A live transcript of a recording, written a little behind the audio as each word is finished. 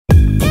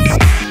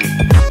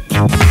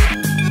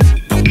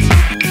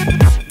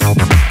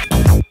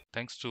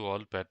to all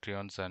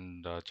Patreons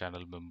and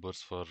channel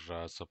members for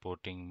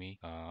supporting me.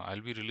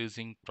 I'll be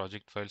releasing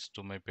project files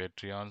to my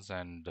Patreons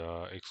and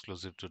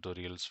exclusive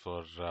tutorials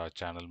for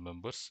channel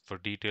members. For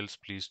details,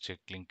 please check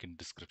link in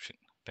description.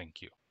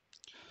 Thank you.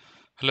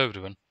 Hello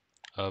everyone.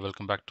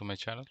 Welcome back to my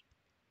channel.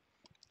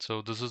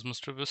 So this is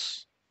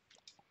MrWhiz.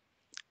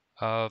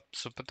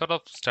 So I thought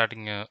of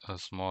starting a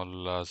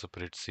small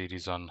separate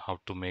series on how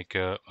to make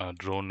a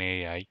drone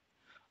AI.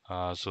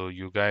 So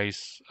you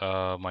guys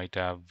might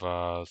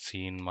have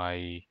seen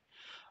my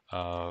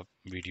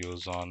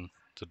videos on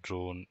the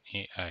drone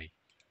AI.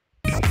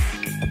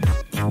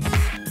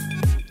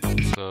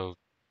 So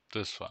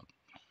this one.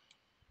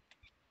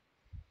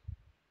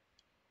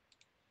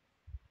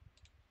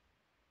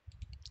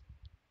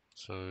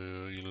 So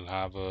you'll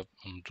have a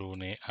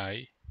drone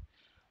AI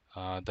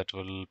that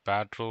will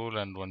patrol,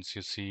 and once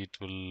you see it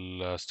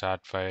will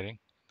start firing,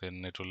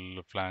 then it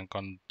will flank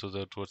on to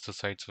the towards the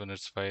sides when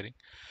it's firing,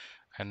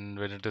 and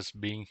when it is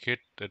being hit,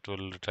 it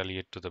will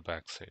retaliate to the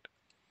backside.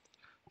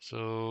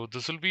 So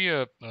this will be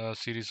a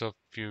series of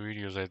few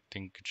videos. I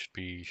think it should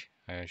be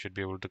I should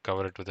be able to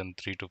cover it within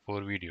 3 to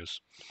 4 videos.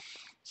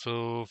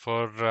 So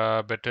for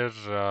better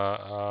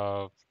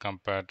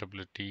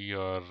compatibility,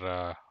 or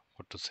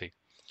what to say,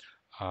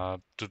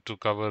 to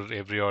cover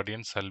every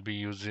audience, I'll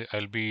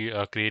be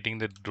creating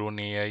the drone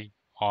AI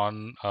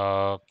on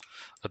a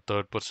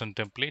third person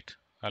template.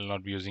 I'll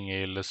not be using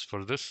ALS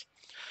for this.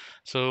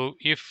 So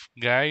if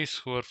guys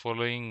who are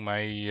following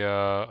my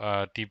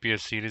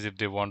TPS series, if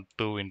they want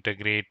to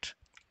integrate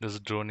this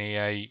drone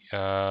AI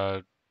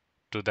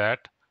to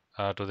that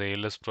to the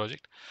ALS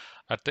project,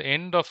 at the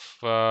end of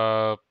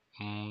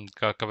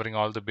covering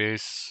all the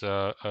base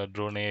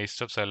drone AI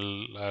stuffs,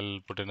 I'll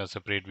put in a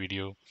separate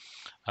video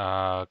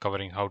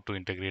covering how to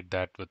integrate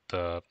that with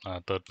the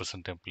third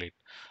person template.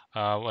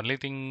 Only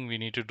thing we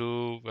need to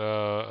do,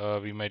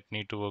 we might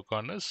need to work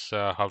on is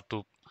how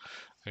to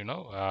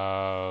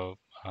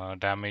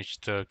damage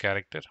the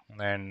character,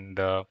 and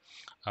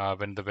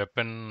when the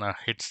weapon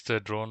hits the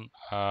drone,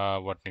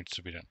 what needs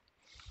to be done.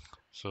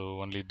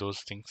 So only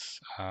those things.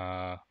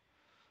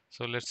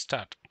 So let's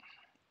start.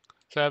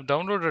 So I've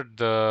downloaded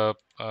the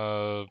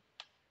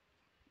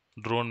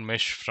drone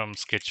mesh from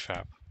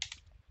Sketchfab.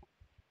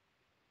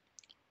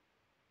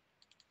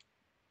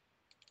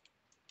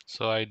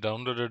 So I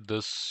downloaded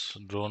this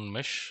drone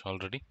mesh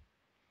already,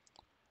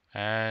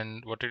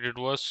 and what I did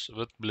was,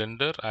 with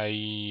Blender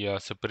I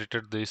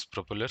separated these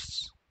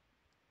propellers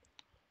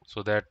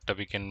so that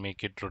we can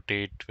make it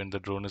rotate when the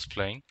drone is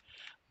flying.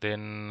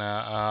 Then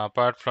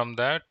apart from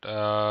that,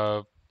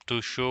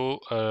 to show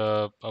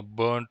a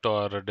burnt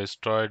or a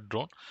destroyed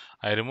drone,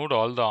 I removed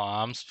all the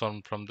arms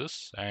from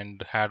this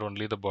and had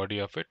only the body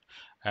of it,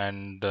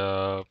 and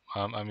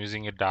I'm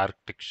using a dark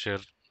texture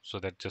so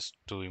that just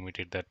to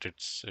imitate that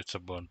it's a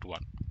burnt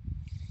one.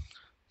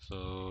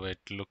 So it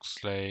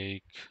looks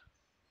like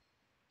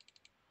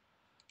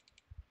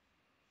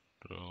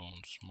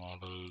drones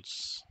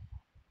models.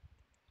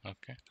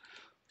 Okay,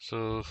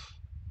 so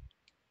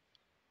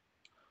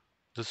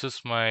this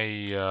is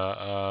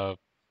my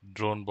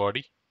drone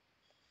body.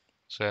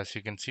 So as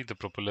you can see, the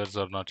propellers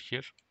are not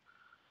here.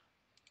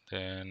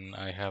 Then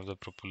I have the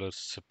propellers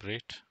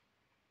separate,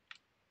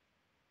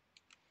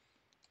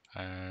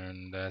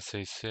 and as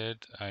I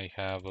said, I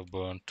have a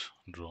burnt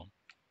drone.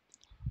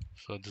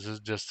 So this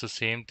is just the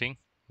same thing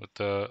with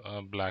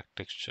a black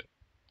texture.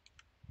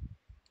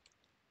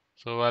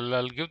 So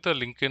I'll give the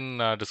link in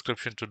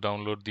description to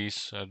download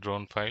these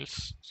drone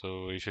files.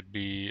 So you should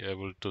be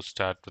able to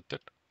start with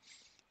it.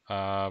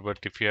 But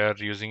if you are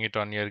using it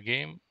on your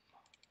game,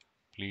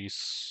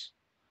 please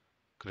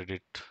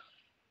credit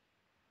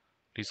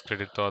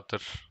the author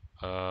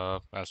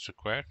as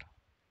required.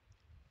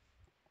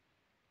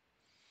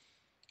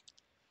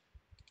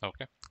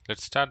 Okay,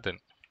 let's start then.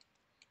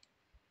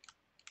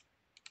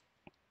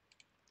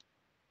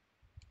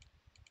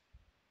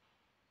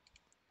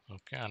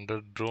 Okay,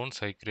 under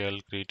drones,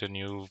 I'll create a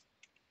new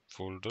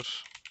folder,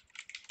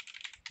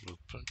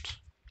 blueprint,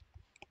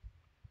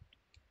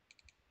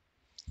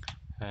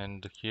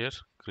 and here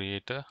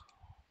create a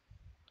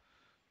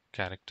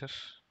character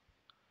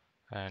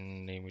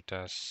and name it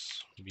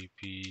as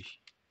BP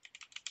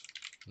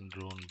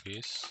drone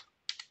base.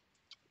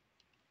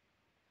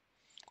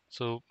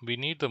 So we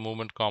need the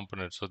movement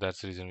component, so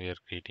that's the reason we are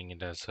creating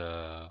it as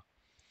a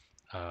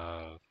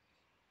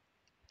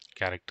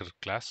character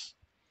class.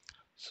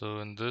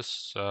 So in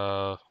this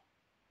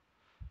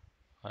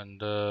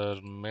under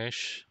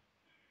mesh,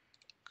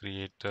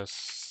 create a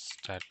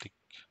static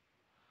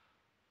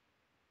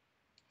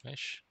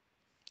mesh.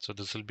 So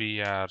this will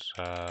be our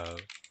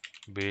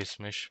base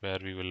mesh where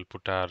we will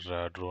put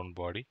our drone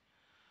body.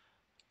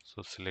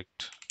 So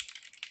select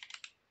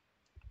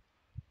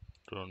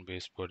drone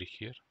base body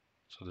here.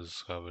 So this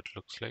is how it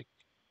looks like.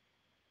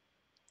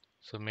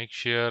 So make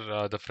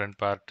sure the front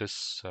part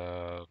is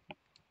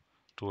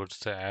towards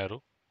the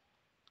arrow,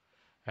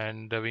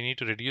 and we need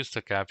to reduce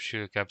the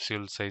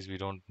capsule size. We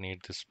don't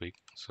need this big,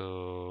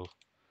 so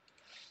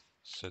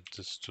set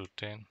this to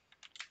 10.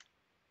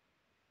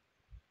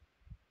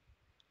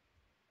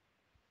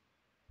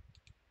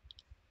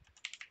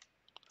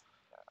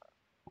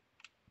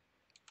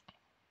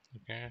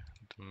 Okay,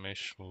 the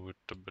mesh, move it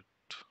a bit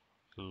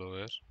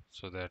lower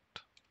so that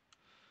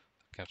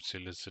the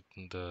capsule is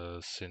in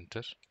the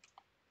center.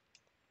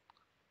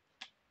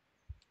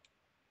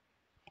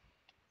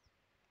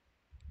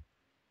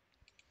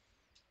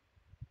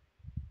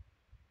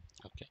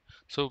 Okay,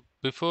 so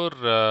before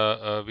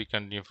we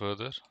continue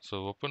further,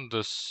 so open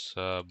this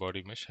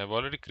body mesh. I've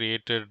already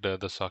created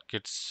the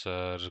sockets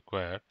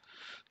required.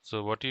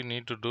 So what you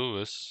need to do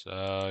is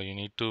you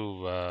need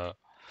to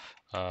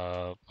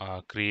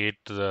create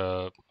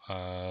the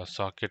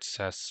sockets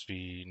as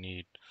we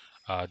need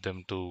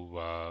them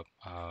to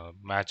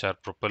match our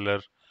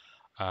propeller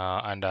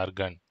and our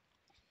gun.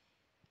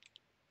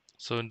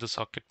 So in the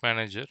socket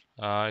manager,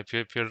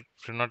 if you're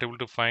not able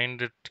to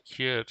find it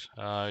here,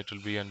 it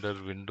will be under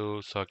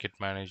Windows Socket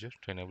Manager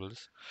to enable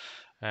this,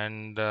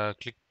 and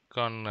click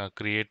on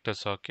create a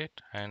socket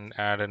and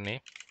add a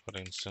name, for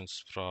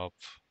instance prop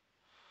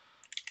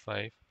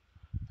 5,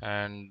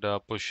 and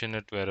position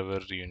it wherever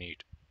you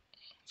need.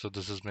 So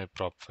this is my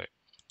prop 5.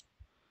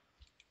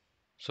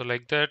 So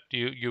like that,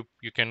 you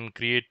can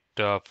create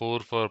 4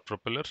 for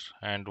propeller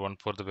and 1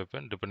 for the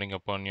weapon, depending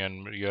upon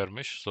your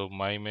mesh. So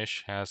my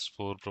mesh has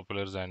 4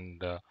 propellers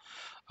and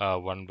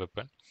 1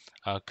 weapon.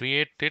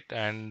 Create it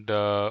and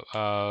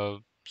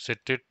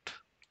set it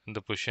in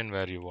the position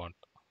where you want.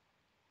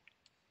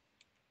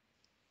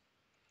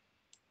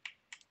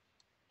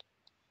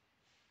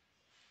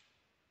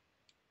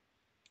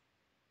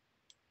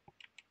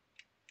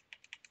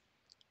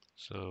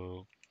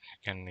 So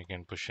you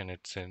can position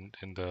it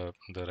in the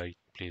right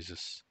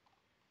places.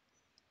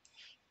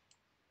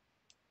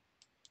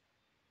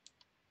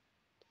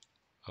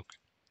 Okay.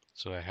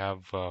 So I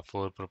have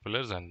 4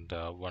 propellers and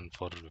 1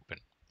 for weapon.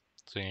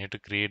 So you need to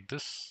create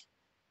this.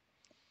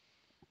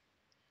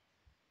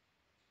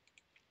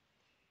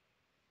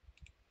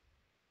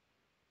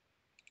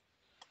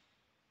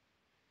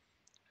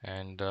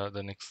 And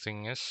the next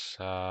thing is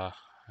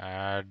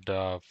add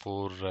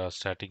 4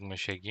 static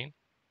mesh again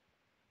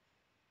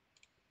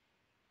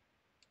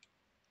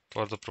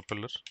for the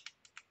propeller.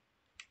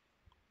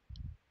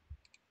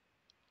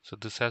 So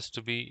this has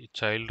to be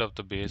child of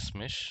the base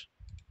mesh.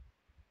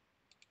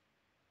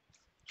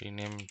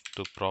 Rename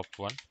to prop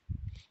 1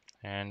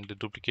 and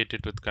duplicate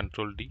it with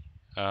Control D.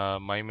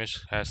 My mesh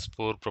has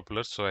 4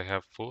 propellers, so I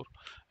have 4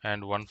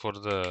 and 1 for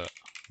the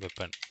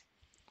weapon.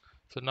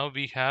 So now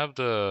we have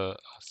the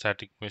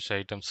static mesh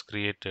items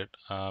created.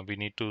 We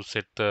need to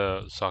set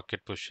the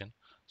socket position.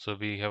 So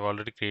we have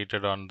already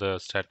created on the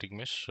static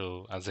mesh,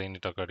 so assign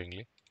it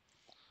accordingly.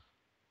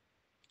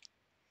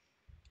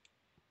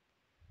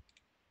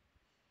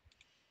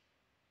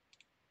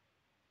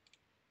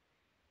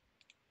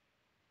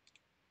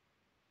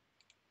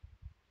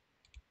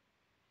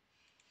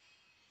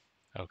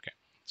 Okay,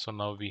 so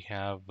now we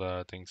have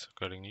things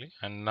accordingly,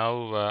 and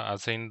now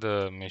assign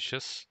the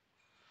meshes.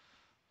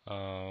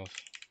 Uh, okay,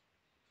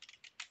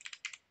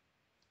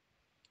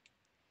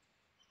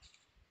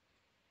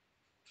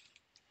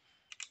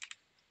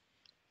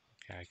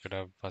 I could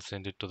have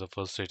assigned it to the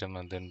first item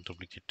and then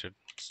duplicated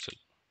still.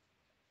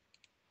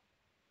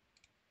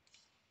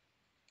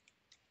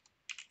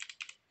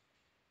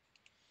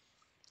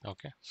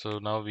 Okay, so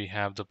now we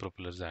have the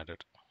propellers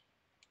added.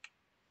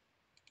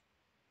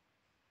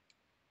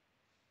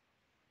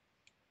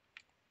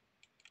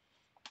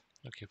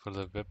 Okay, for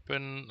the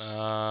weapon,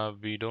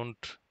 we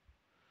don't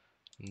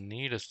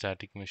need a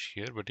static mesh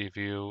here, but if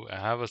you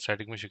have a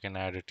static mesh, you can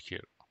add it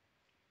here.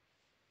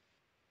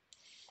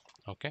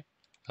 Okay.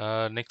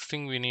 Next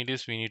thing we need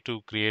is we need to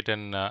create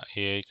an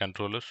AI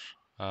controller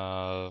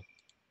uh,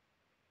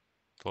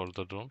 for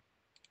the drone.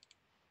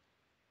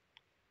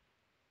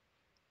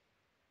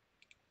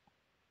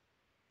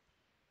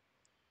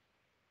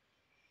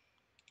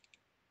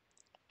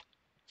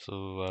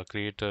 So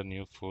create a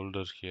new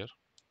folder here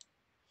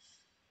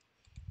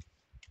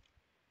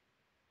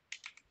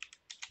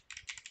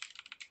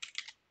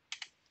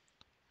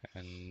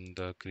and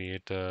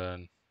create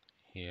an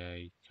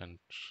AI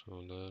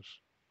controller.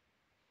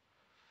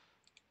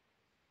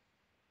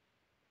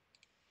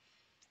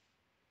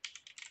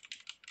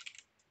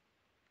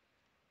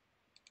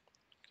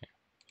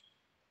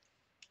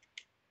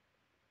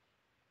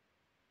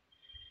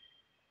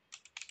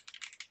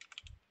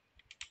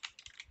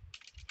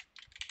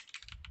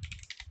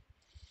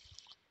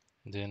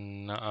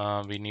 Then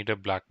we need a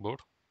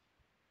blackboard,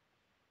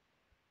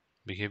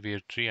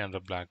 behavior tree, and a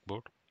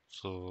blackboard.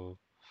 So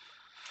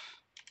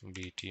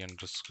bt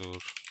underscore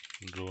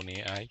drone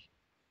AI,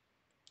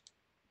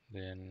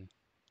 then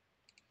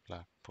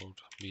blackboard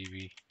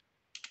bb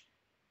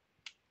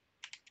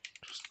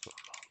underscore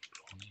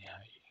drone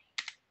AI.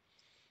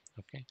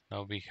 Okay,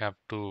 now we have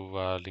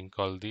to link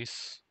all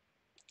these.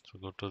 So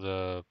go to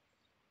the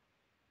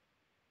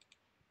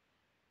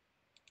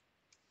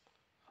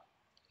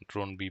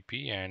drone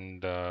BP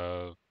and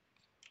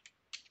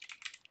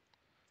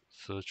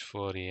search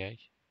for AI,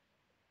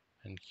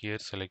 and here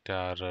select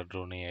our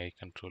drone AI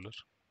controller.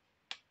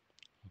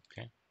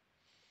 Okay,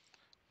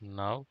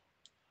 now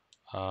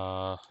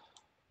uh,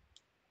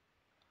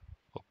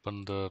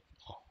 open the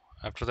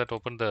After that,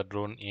 open the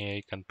drone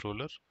AI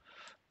controller.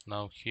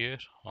 Now here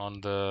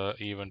on the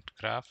event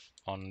graph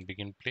on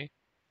begin play,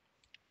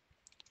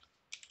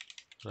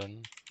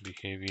 run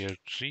behavior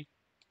tree.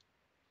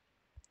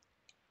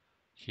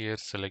 Here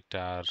select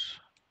our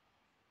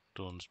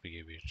drone's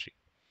behavior tree.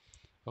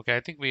 Okay,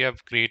 I think we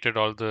have created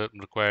all the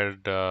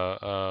required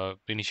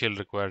initial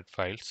required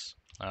files.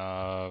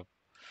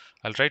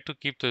 I'll try to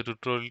keep the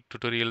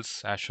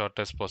tutorials as short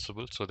as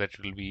possible so that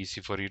it will be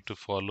easy for you to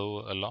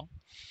follow along.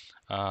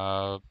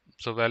 Uh,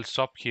 so I'll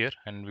stop here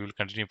and we will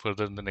continue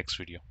further in the next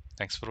video.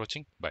 Thanks for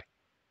watching. Bye.